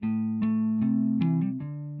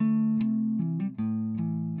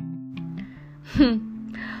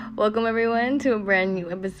Welcome everyone to a brand new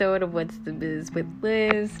episode of What's the Biz with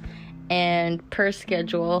Liz. And per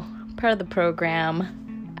schedule, part of the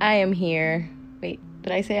program, I am here. Wait,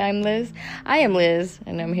 did I say I'm Liz? I am Liz,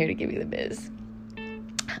 and I'm here to give you the biz.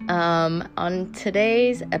 On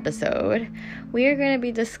today's episode, we are going to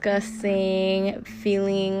be discussing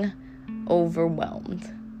feeling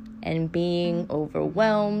overwhelmed and being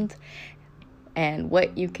overwhelmed and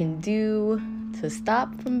what you can do to stop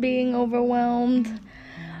from being overwhelmed,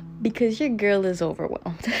 because your girl is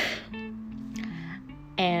overwhelmed.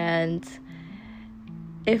 And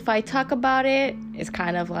if I talk about it, it's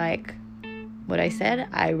kind of like what I said.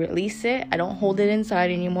 I release it. I don't hold it inside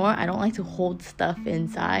anymore. I don't like to hold stuff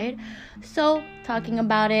inside. So talking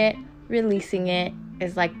about it, releasing it,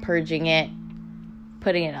 is like purging it,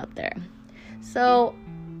 putting it out there. So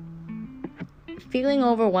feeling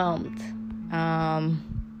overwhelmed.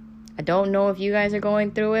 I don't know if you guys are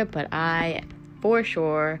going through it, but I for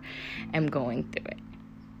sure am going through it.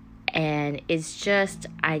 And it's just,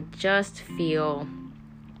 I just feel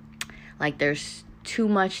like there's too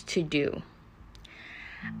much to do.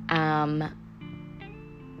 Not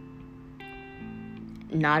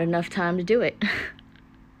enough time to do it.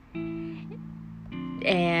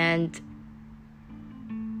 And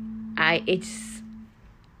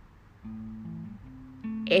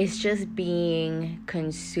it's just being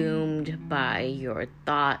consumed by your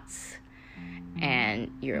thoughts and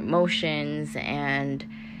your emotions, and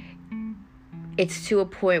it's to a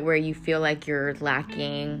point where you feel like you're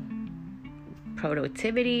lacking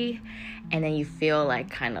productivity, and then you feel like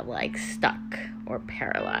kind of like stuck or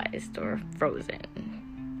paralyzed or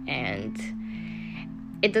frozen. And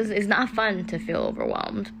it's not fun to feel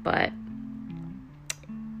overwhelmed, but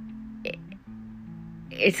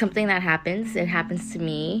it's something that happens. It happens to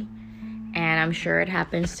me, and I'm sure it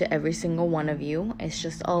happens to every single one of you. It's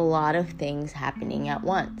just a lot of things happening at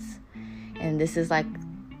once. And this is like,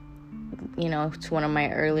 to one of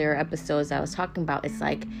my earlier episodes I was talking about. It's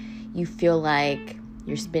like you feel like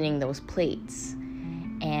you're spinning those plates,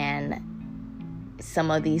 and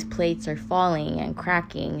some of these plates are falling and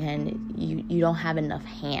cracking, and you don't have enough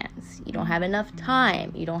hands. You don't have enough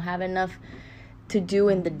time. You don't have enough to do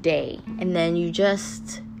in the day, and then you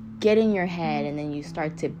just get in your head, and then you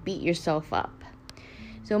start to beat yourself up.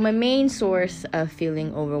 So my main source of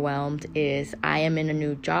feeling overwhelmed is I am in a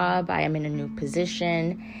new job, I am in a new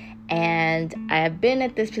position, and I have been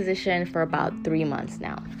at this position for about 3 months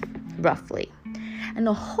now, roughly. And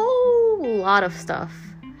a whole lot of stuff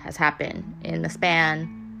has happened in the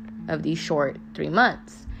span of these short 3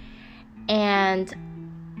 months. And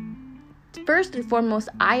first and foremost,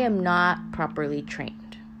 I am not properly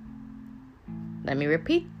trained. Let me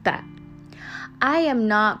repeat that. I am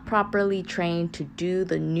not properly trained to do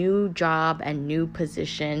the new job and new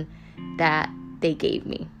position that they gave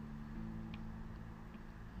me.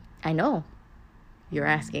 I know. You're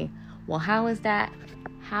asking, well, how is that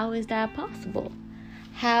possible?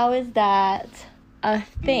 How is that a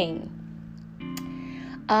thing?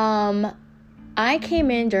 I came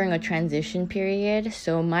in during a transition period,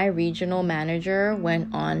 so my regional manager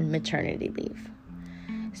went on maternity leave.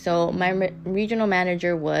 So my regional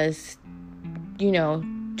manager was,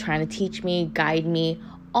 trying to teach me, guide me,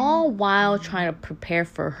 all while trying to prepare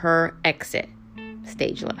for her exit,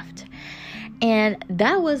 stage left. And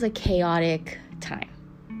that was a chaotic time.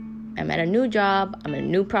 I'm at a new job, I'm in a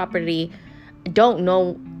new property, I don't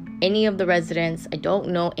know any of the residents, I don't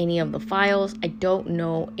know any of the files, I don't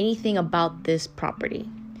know anything about this property.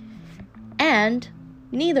 And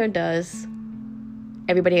neither does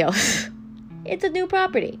everybody else. It's a new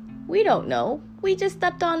property. We don't know. We just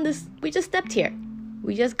stepped here.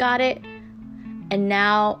 We just got it. And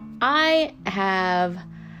now I have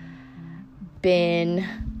been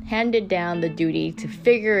handed down the duty to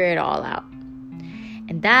figure it all out.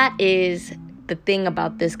 And that is the thing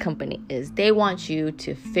about this company, is they want you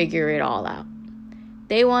to figure it all out.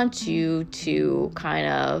 They want you to kind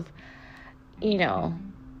of,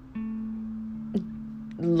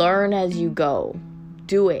 learn as you go.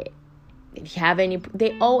 Do it. If you have any,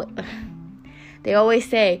 they always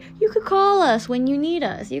say, you could call us when you need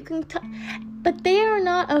us. You can, but they are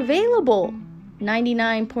not available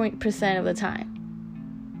 99% of the time.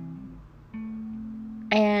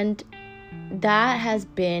 And that has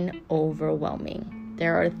been overwhelming.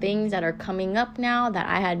 There are things that are coming up now that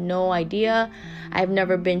I had no idea. I've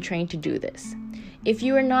never been trained to do this. If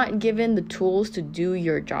you are not given the tools to do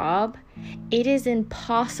your job, it is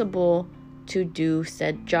impossible to do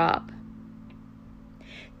said job.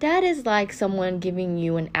 That is like someone giving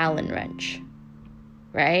you an Allen wrench,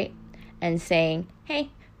 right? And saying, hey,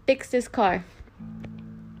 fix this car.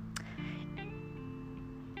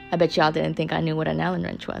 I bet y'all didn't think I knew what an Allen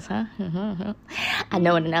wrench was, huh? I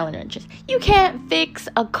know what an Allen wrench is. You can't fix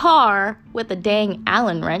a car with a dang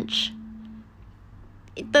Allen wrench.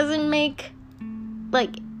 It doesn't make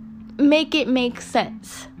it make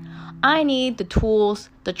sense. I need the tools,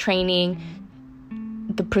 the training,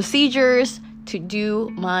 the procedures to do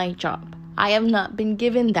my job. I have not been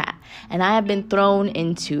given that, and I have been thrown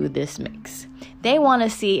into this mix. They want to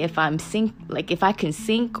see if if I can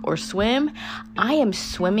sink or swim. I am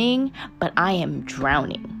swimming, but I am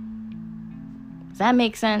drowning. Does that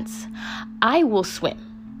make sense? I will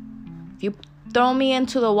swim. If you throw me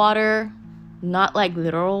into the water, not like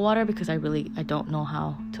literal water, because I don't know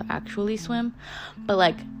how to actually swim, but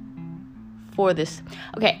like for this.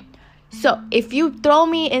 Okay, so if you throw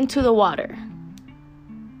me into the water,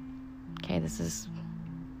 okay, this is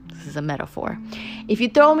a metaphor. If you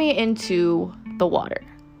throw me into the water,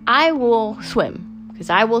 I will swim because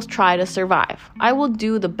I will try to survive. I will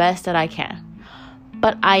do the best that I can,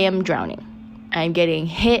 but I am drowning. I'm getting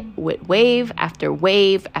hit with wave after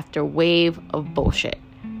wave after wave of bullshit.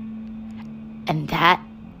 And that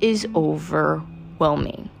is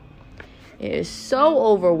overwhelming. It is so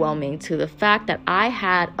overwhelming to the fact that I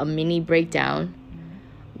had a mini breakdown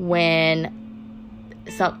when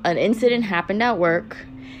an incident happened at work,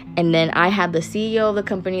 and then I had the CEO of the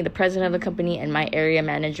company, the president of the company, and my area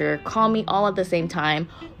manager call me all at the same time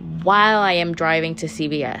while I am driving to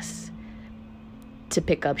CVS to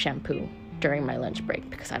pick up shampoo during my lunch break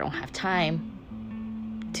because I don't have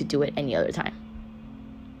time to do it any other time.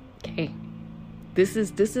 Okay. This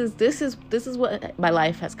is what my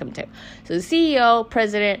life has come to. So the CEO,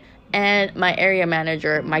 president, and my area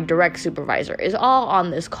manager, my direct supervisor, is all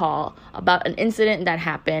on this call about an incident that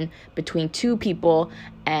happened between two people,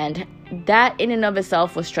 and that in and of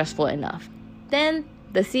itself was stressful enough. Then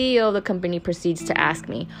the CEO of the company proceeds to ask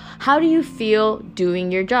me, how do you feel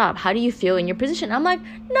doing your job? How do you feel in your position? I'm like,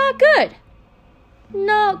 not good.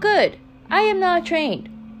 Not good. I am not trained.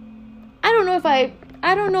 I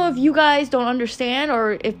don't know if you guys don't understand,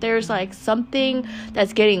 or if there's like something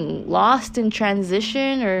that's getting lost in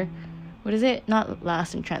transition, or what is it? Not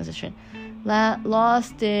lost in transition.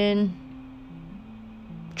 Lost in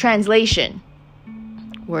translation.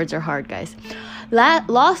 Words are hard, guys.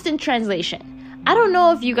 Lost in translation. I don't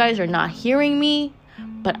know if you guys are not hearing me,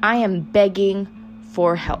 but I am begging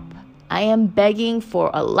for help. I am begging for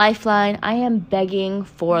a lifeline. I am begging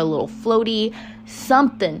for a little floaty.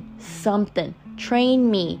 Something. Train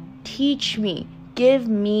me. Teach me. Give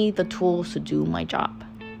me the tools to do my job.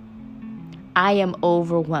 I am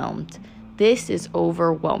overwhelmed. This is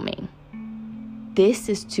overwhelming. This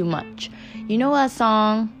is too much. You know that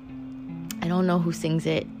song? I don't know who sings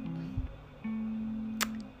it.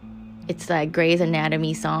 It's like Grey's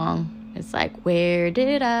Anatomy song. It's like, where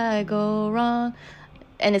did I go wrong?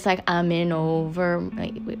 And it's like, I'm in over...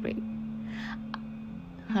 Wait.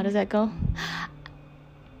 How does that go?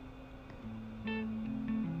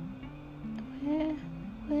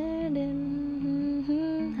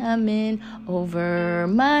 I'm in over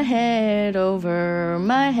my head.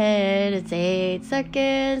 It's 8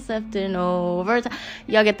 seconds left in overtime.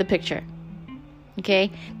 Y'all get the picture.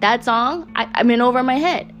 Okay? That song, I'm in over my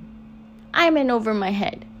head. I'm in over my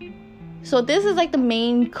head. So this is like the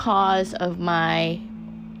main cause of my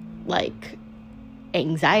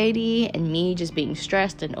anxiety and me just being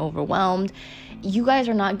stressed and overwhelmed. You guys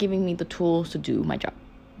are not giving me the tools to do my job.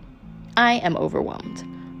 I am overwhelmed.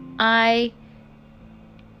 I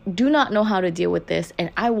do not know how to deal with this,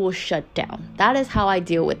 and I will shut down. That is how I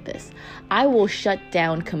deal with this. I will shut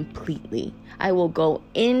down completely. I will go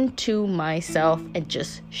into myself and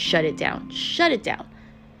just shut it down.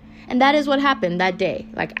 And that is what happened that day.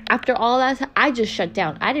 Like, after all that, I just shut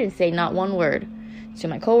down. I didn't say not one word to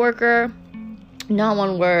my coworker, not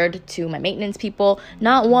one word to my maintenance people,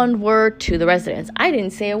 not one word to the residents. I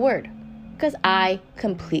didn't say a word because I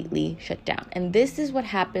completely shut down. And this is what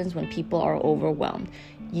happens when people are overwhelmed.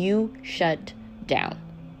 You shut down.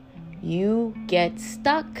 You get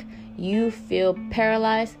stuck. You feel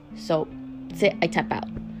paralyzed. So I tap out.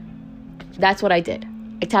 That's what I did.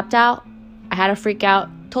 I tapped out. I had a freak out.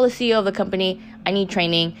 Told the CEO of the company, I need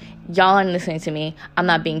training. Y'all aren't listening to me. I'm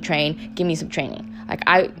not being trained. Give me some training.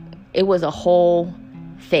 It was a whole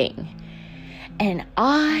thing. And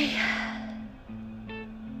I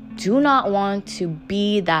do not want to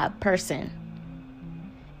be that person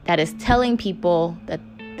that is telling people that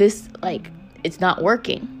this, it's not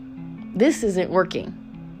working. This isn't working.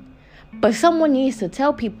 But someone needs to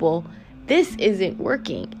tell people this isn't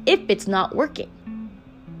working if it's not working.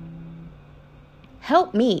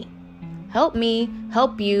 Help me. Help me.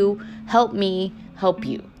 Help you. Help me. Help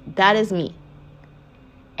you. That is me.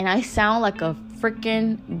 And I sound like a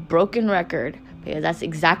freaking broken record because that's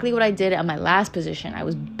exactly what I did at my last position. I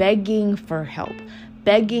was begging for help,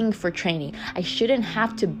 begging for training. I shouldn't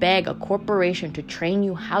have to beg a corporation to train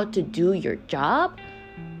you how to do your job.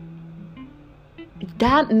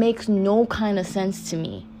 That makes no kind of sense to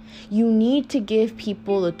me. You need to give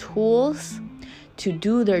people the tools to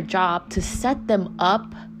do their job, to set them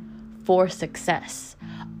up for success.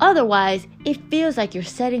 Otherwise, it feels like you're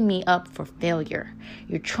setting me up for failure.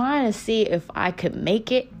 You're trying to see if I could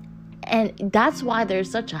make it. And that's why there's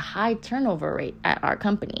such a high turnover rate at our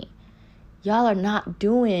company. Y'all are not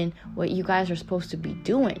doing what you guys are supposed to be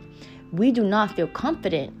doing. We do not feel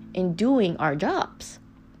confident in doing our jobs.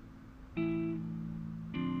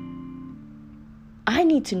 I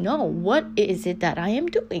need to know, what is it that I am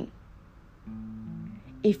doing?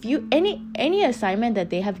 If you any assignment that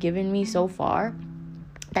they have given me so far,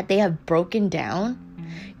 that they have broken down,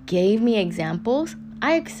 gave me examples,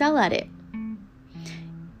 I excel at it.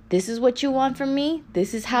 This is what you want from me.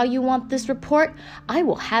 This is how you want this report. I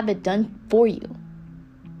will have it done for you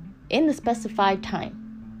in the specified time.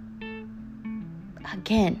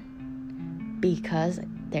 Again, because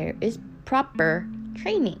there is proper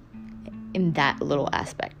training in that little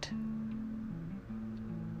aspect.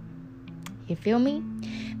 You feel me?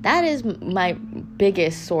 That is my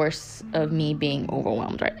biggest source of me being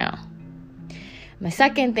overwhelmed right now. My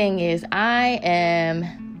second thing is I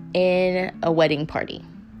am in a wedding party.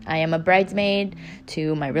 I am a bridesmaid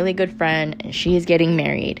to my really good friend, and she is getting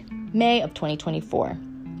married May of 2024.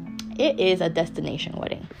 It is a destination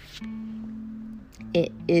wedding.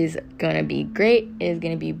 It is going to be great. It is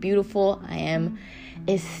going to be beautiful. I am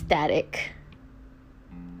ecstatic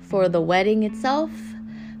for the wedding itself,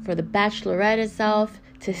 for the bachelorette itself,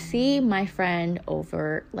 to see my friend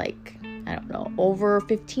over over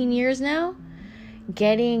 15 years now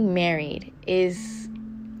getting married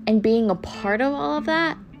and being a part of all of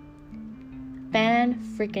that.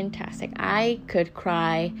 Fan-freaking-tastic. I could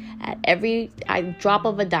cry at every drop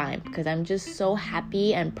of a dime because I'm just so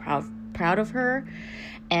happy and proud of her,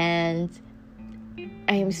 and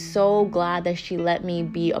I am so glad that she let me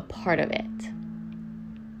be a part of it.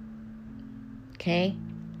 Okay?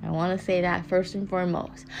 I want to say that first and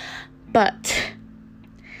foremost. But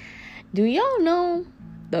do y'all know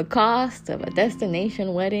the cost of a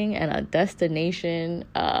destination wedding and a destination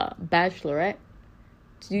bachelorette?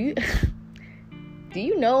 Do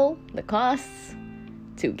you know the costs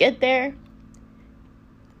to get there?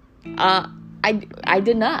 I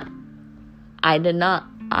did not.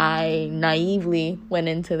 I naively went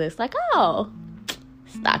into this like, oh,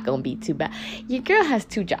 it's not gonna be too bad. Your girl has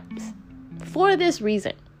 2 jobs for this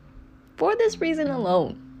reason. For this reason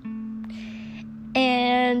alone.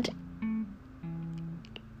 And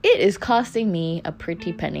it is costing me a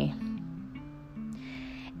pretty penny.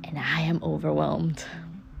 And I am overwhelmed.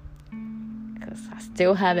 Because I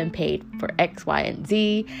still haven't paid for X, Y, and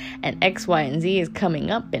Z. And X, Y, and Z is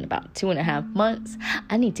coming up in about 2.5 months.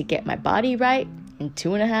 I need to get my body right in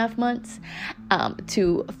 2.5 months.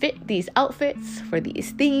 To fit these outfits for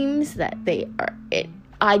these themes that they are...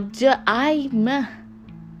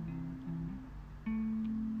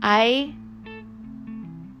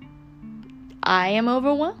 I am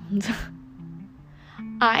overwhelmed.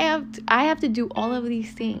 I have to do all of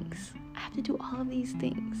these things.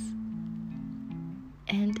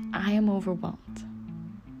 And I am overwhelmed.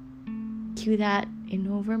 Cue that in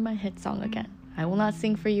over my head song again. I will not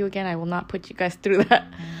sing for you again. I will not put you guys through that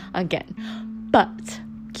again. But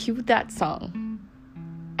cue that song.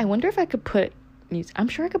 I wonder if I could put music. I'm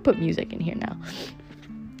sure I could put music in here now.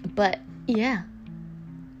 But yeah.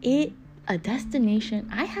 A destination.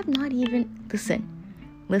 I have not even...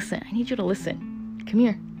 Listen, I need you to listen. Come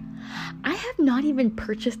here. I have not even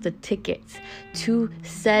purchased the tickets to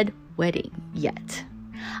said wedding yet.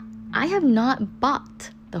 I have not bought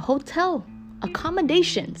the hotel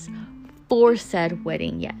accommodations for said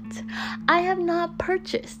wedding yet. I have not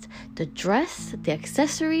purchased the dress, the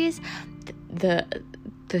accessories, the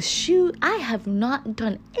shoe. I have not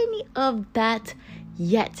done any of that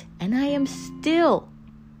yet. And I am still...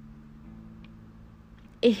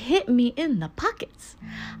 It hit me in the pockets.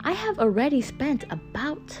 I have already spent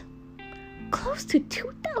about close to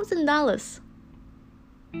 $2,000.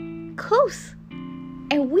 Close.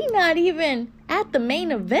 And we not even at the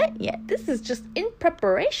main event yet. This is just in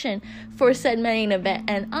preparation for said main event.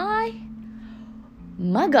 And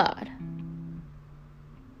my God,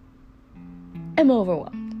 am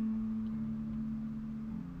overwhelmed.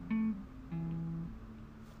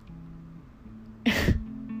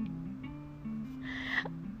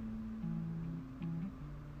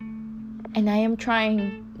 And I am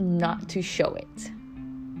trying not to show it.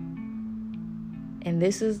 And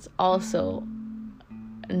this is also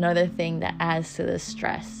another thing that adds to the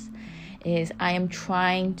stress, is I am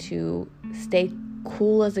trying to stay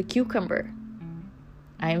cool as a cucumber.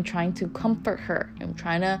 I am trying to comfort her. I'm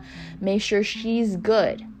trying to make sure she's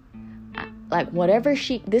good. Like whatever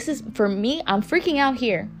this is for me, I'm freaking out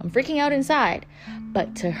here. I'm freaking out inside.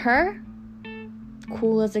 But to her,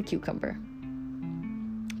 cool as a cucumber.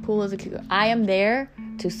 Cool as a cucumber. I am there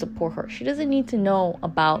to support her. She doesn't need to know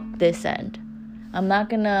about this end. I'm not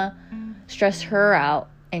going to stress her out.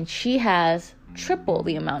 And she has triple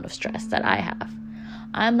the amount of stress that I have.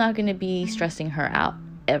 I'm not going to be stressing her out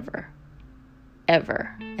ever.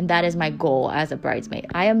 Ever. And that is my goal as a bridesmaid.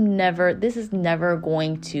 This is never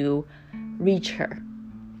going to reach her.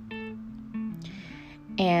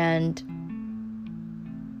 And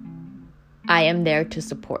I am there to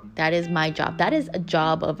support. That is my job. That is a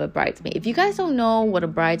job of a bridesmaid. If you guys don't know what a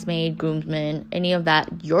bridesmaid, groomsman, any of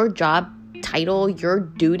that, your job title, your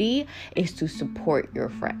duty is to support your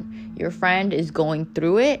friend. Your friend is going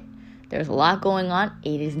through it. There's a lot going on.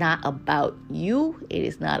 It is not about you. It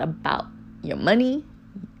is not about your money.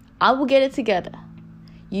 I will get it together.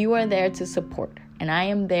 You are there to support, and I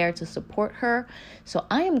am there to support her. So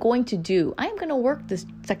I am going to work this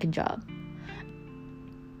second job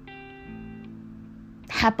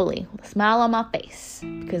happily, with a smile on my face,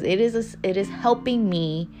 because it is helping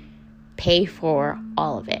me pay for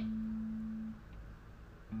all of it.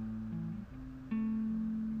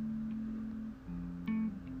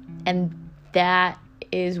 And that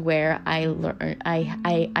is where I learn.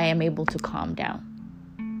 I am able to calm down.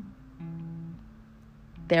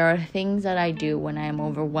 There are things that I do when I am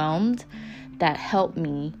overwhelmed that help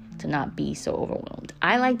me to not be so overwhelmed.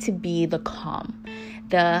 I like to be the calm,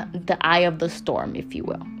 the eye of the storm, if you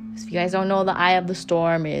will. If you guys don't know, the eye of the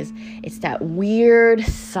storm it's that weird,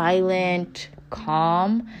 silent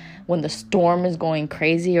calm when the storm is going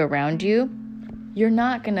crazy around you. You're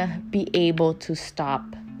not gonna be able to stop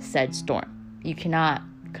said storm. You cannot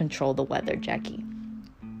control the weather, Jackie.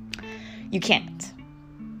 You can't.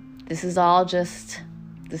 This is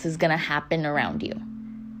gonna happen around you.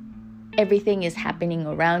 Everything is happening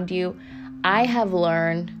around you. I have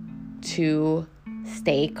learned to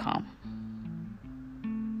stay calm.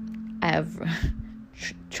 I have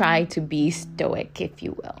tried to be stoic, if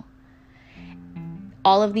you will.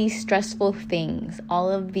 All of these stressful things,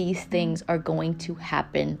 all of these things are going to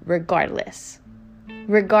happen regardless.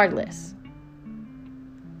 Regardless.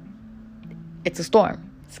 It's a storm.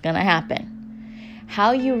 It's gonna happen.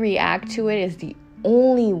 How you react to it is the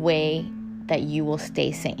only way that you will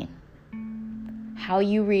stay sane. How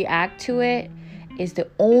you react to it is the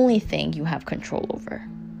only thing you have control over.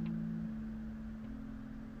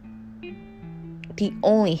 The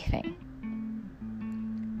only thing.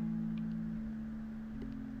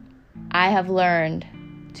 I have learned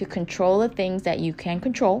to control the things that you can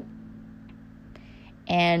control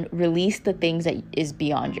and release the things that is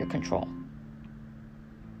beyond your control.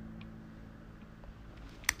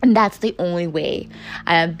 And that's the only way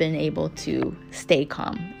I have been able to stay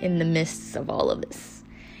calm in the midst of all of this,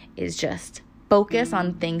 is just focus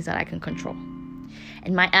on things that I can control.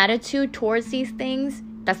 And my attitude towards these things,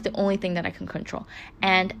 that's the only thing that I can control.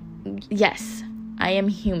 And yes, I am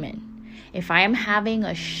human. If I am having a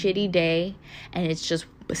shitty day and it's just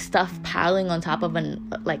stuff piling on top of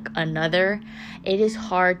another, it is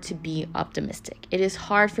hard to be optimistic. It is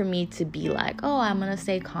hard for me to be like, oh, I'm gonna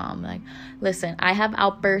stay calm. Like, listen, I have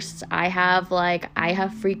outbursts. I have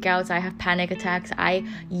freakouts. I have panic attacks. I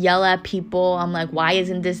yell at people. I'm like, why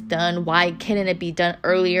isn't this done? Why couldn't it be done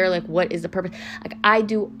earlier? Like, what is the purpose? Like, I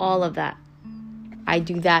do all of that. I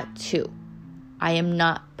do that too. I am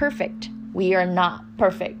not perfect. We are not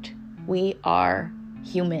perfect. We are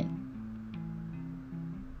human.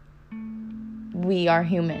 We are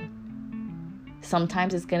human.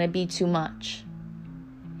 Sometimes it's going to be too much.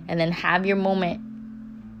 And then have your moment.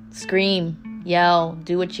 Scream, yell,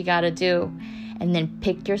 do what you got to do. And then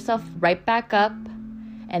pick yourself right back up.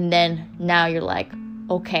 And then now you're like,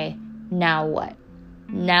 okay, now what?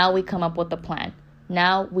 Now we come up with a plan.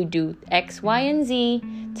 Now we do X, Y, and Z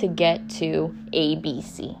to get to A, B,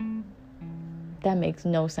 C. That makes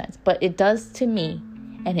no sense. But it does to me.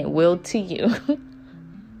 And it will to you.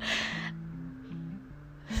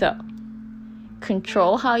 So,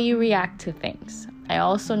 control how you react to things. I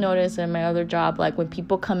also notice in my other job, like when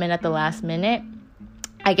people come in at the last minute,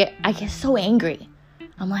 I get so angry.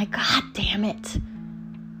 I'm like, God damn it.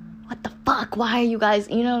 What the fuck? Why are you guys,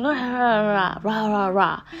 rah, rah, rah,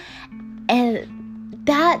 rah. And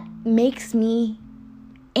that makes me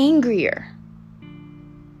angrier.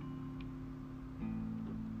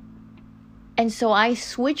 And so I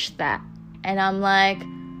switched that And I'm like,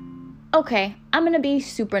 okay, I'm going to be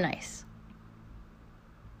super nice.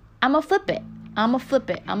 I'm going to flip it. I'm going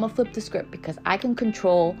to flip the script because I can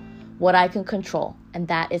control what I can control. And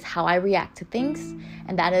that is how I react to things.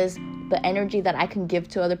 And that is the energy that I can give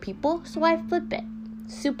to other people. So I flip it.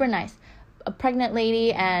 Super nice. A pregnant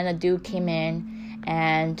lady and a dude came in,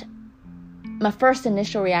 and my first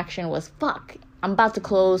initial reaction was, fuck, I'm about to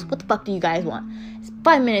close. What the fuck do you guys want? It's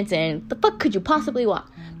 5 minutes in. The fuck could you possibly want?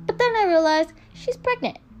 But then I realized she's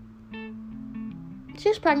pregnant.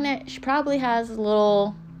 She's pregnant. She probably has a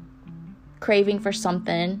little craving for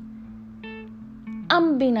something. I'm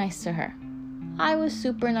gonna be nice to her. I was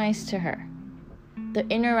super nice to her. The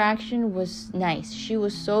interaction was nice. She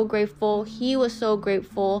was so grateful. He was so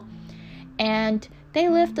grateful. And they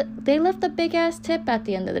left a big ass tip at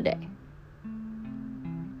the end of the day.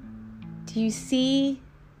 Do you see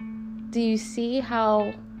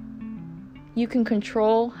how you can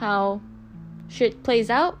control how shit plays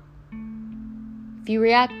out? If you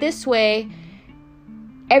react this way,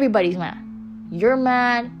 everybody's mad. You're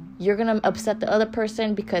mad. You're going to upset the other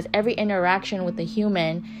person because every interaction with a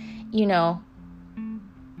human,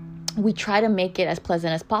 we try to make it as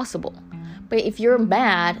pleasant as possible. But if you're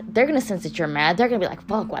mad, they're going to sense that you're mad. They're going to be like,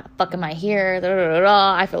 fuck, why the fuck am I here?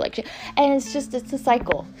 I feel like shit. And it's a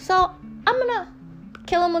cycle. So I'm going to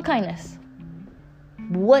kill him with kindness.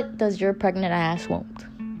 What does your pregnant ass want?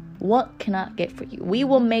 What can I get for you? We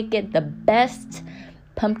will make it the best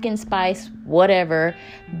pumpkin spice whatever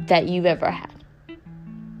that you've ever had.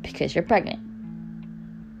 Because you're pregnant.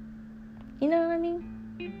 You know what I mean?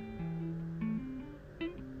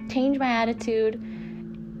 Change my attitude.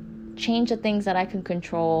 Change the things that I can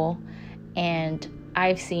control. And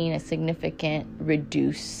I've seen a significant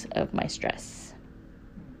reduce of my stress.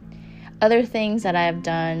 Other things that I've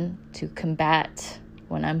done to combat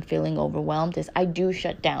when I'm feeling overwhelmed is I do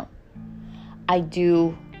shut down. I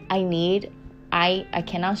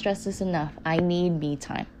cannot stress this enough. I need me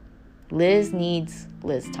time. Liz needs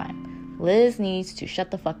Liz time. Liz needs to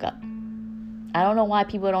shut the fuck up. I don't know why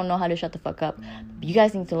people don't know how to shut the fuck up. But you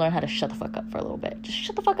guys need to learn how to shut the fuck up for a little bit. Just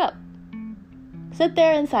shut the fuck up. Sit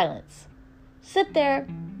there in silence. Sit there,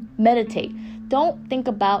 meditate. Don't think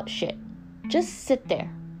about shit. Just sit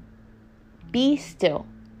there. Be still.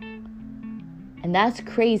 And that's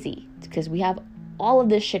crazy because we have all of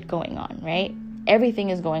this shit going on, right? Everything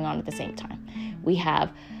is going on at the same time. We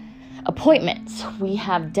have appointments, we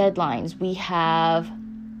have deadlines, we have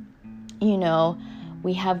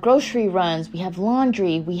grocery runs, we have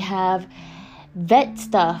laundry, we have vet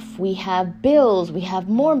stuff, we have bills, we have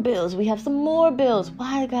more bills, we have some more bills.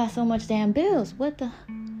 Why I got so much damn bills? What the?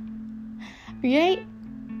 Right?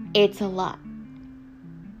 It's a lot.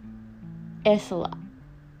 It's a lot.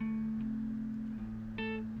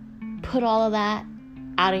 Put all of that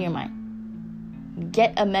out of your mind.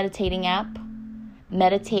 Get a meditating app.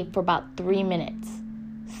 Meditate for about 3 minutes.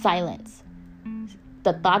 Silence.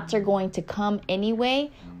 The thoughts are going to come anyway.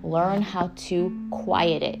 Learn how to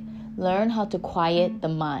quiet it. Learn how to quiet the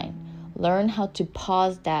mind. Learn how to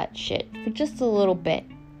pause that shit for just a little bit.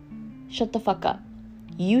 Shut the fuck up.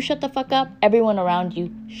 You shut the fuck up. Everyone around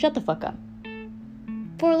you, shut the fuck up.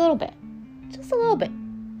 For a little bit. Just a little bit.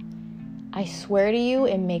 I swear to you,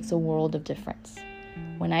 it makes a world of difference.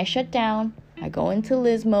 When I shut down, I go into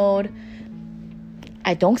Liz mode.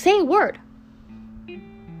 I don't say a word.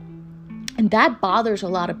 And that bothers a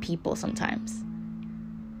lot of people sometimes.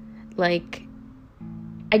 Like,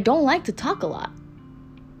 I don't like to talk a lot.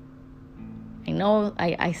 I know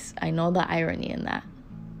I know the irony in that.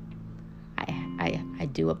 I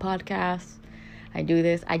do a podcast. I do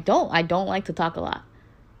this. I don't like to talk a lot.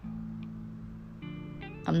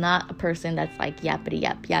 I'm not a person that's like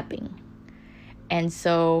yapping. And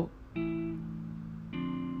so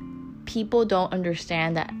people don't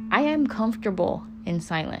understand that I am comfortable in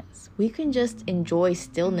silence. We can just enjoy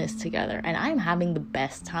stillness together, and I'm having the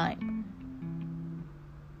best time.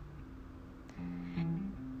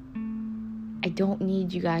 I don't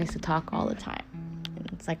need you guys to talk all the time. And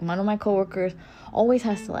it's like one of my coworkers always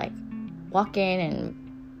has to like walk in and,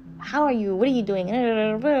 how are you? What are you doing?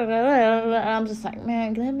 I'm just like,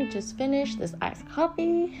 man, let me just finish this iced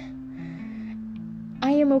coffee.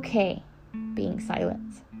 I am okay being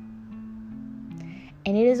silent.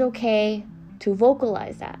 And it is okay to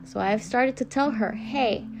vocalize that. So I've started to tell her,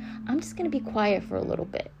 hey, I'm just going to be quiet for a little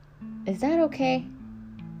bit. Is that okay?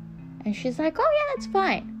 And she's like, oh yeah, that's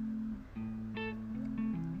fine.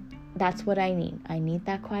 That's what I need. I need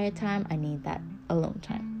that quiet time. I need that alone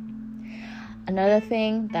time. Another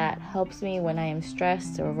thing that helps me when I am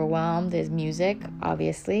stressed or overwhelmed is music.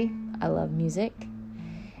 Obviously, I love music.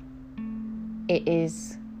 It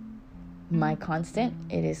is my constant.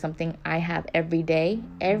 It is something I have every day.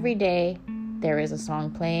 Every day there is a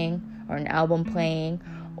song playing or an album playing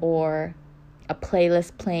or a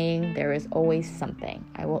playlist playing. There is always something.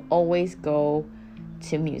 I will always go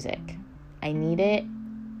to music. I need it.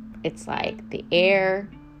 It's like the air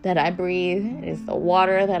that I breathe. It's the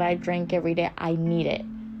water that I drink every day. I need it.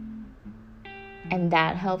 And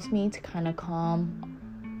that helps me to kind of calm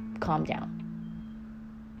down.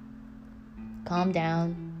 Calm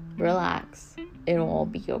down, relax. It'll all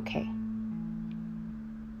be okay.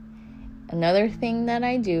 Another thing that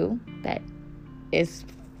I do that is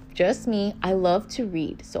just me, I love to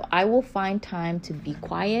read. So I will find time to be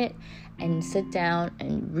quiet and sit down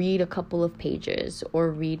and read a couple of pages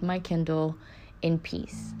or read my Kindle in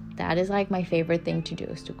peace. That is like my favorite thing to do,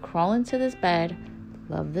 is to crawl into this bed.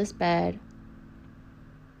 Love this bed.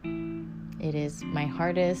 It is my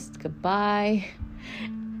hardest goodbye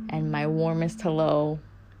and my warmest hello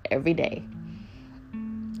every day.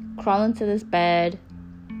 Crawl into this bed,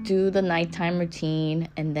 do the nighttime routine,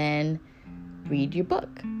 and then read your book.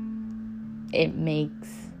 It makes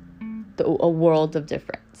a world of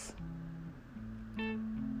difference.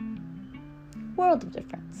 World of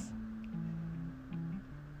difference.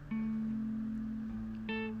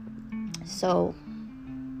 So,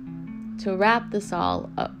 to wrap this all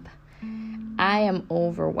up, I am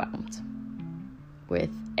overwhelmed with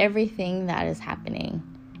everything that is happening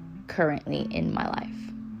currently in my life.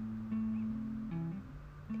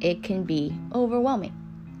 It can be overwhelming.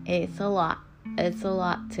 It's a lot. It's a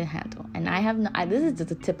lot to handle. And I have not, this is just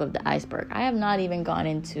the tip of the iceberg. I have not even gone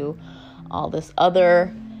into all this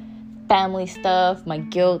other family stuff, my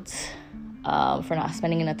guilt for not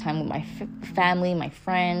spending enough time with my family, my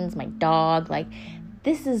friends, my dog. Like,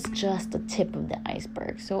 this is just the tip of the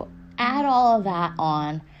iceberg. So add all of that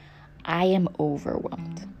on, I am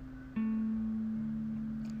overwhelmed.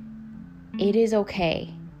 It is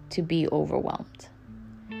okay to be overwhelmed.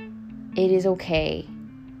 It is okay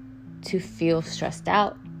to feel stressed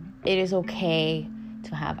out. It is okay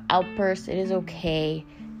to have outbursts. It is okay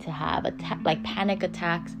to have panic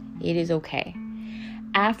attacks. It is okay.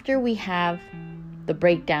 After we have the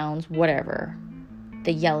breakdowns, whatever,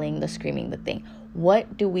 the yelling, the screaming, the thing,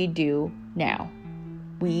 what do we do now?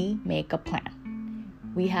 We make a plan.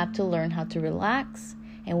 We have to learn how to relax,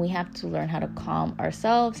 and we have to learn how to calm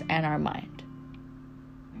ourselves and our mind.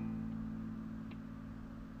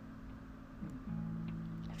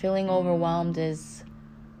 Feeling overwhelmed is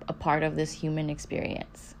a part of this human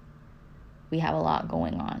experience. We have a lot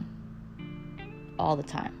going on all the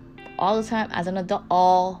time. All the time, as an adult,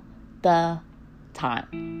 all the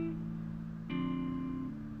time.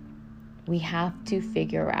 We have to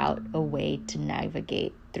figure out a way to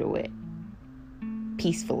navigate through it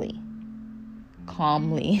peacefully,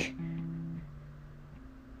 calmly.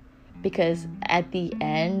 Because at the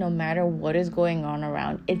end, no matter what is going on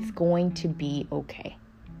around, it's going to be okay.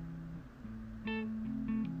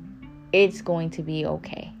 It's going to be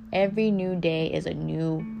okay. Every new day is a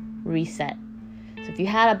new reset. So if you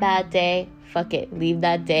had a bad day, fuck it. Leave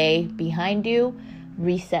that day behind you.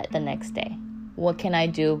 Reset the next day. What can I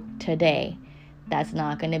do today that's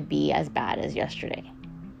not going to be as bad as yesterday?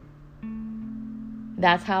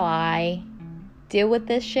 That's how I deal with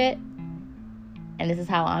this shit. And this is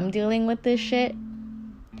how I'm dealing with this shit.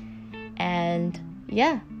 And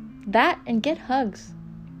yeah, that and get hugs.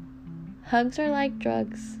 Hugs are like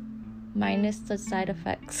drugs, minus the side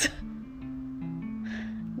effects.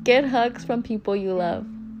 Get hugs from people you love.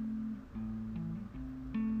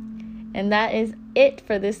 And that is it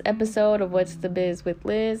for this episode of What's the Biz with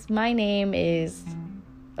Liz. My name is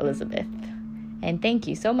Elizabeth. And thank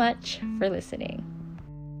you so much for listening.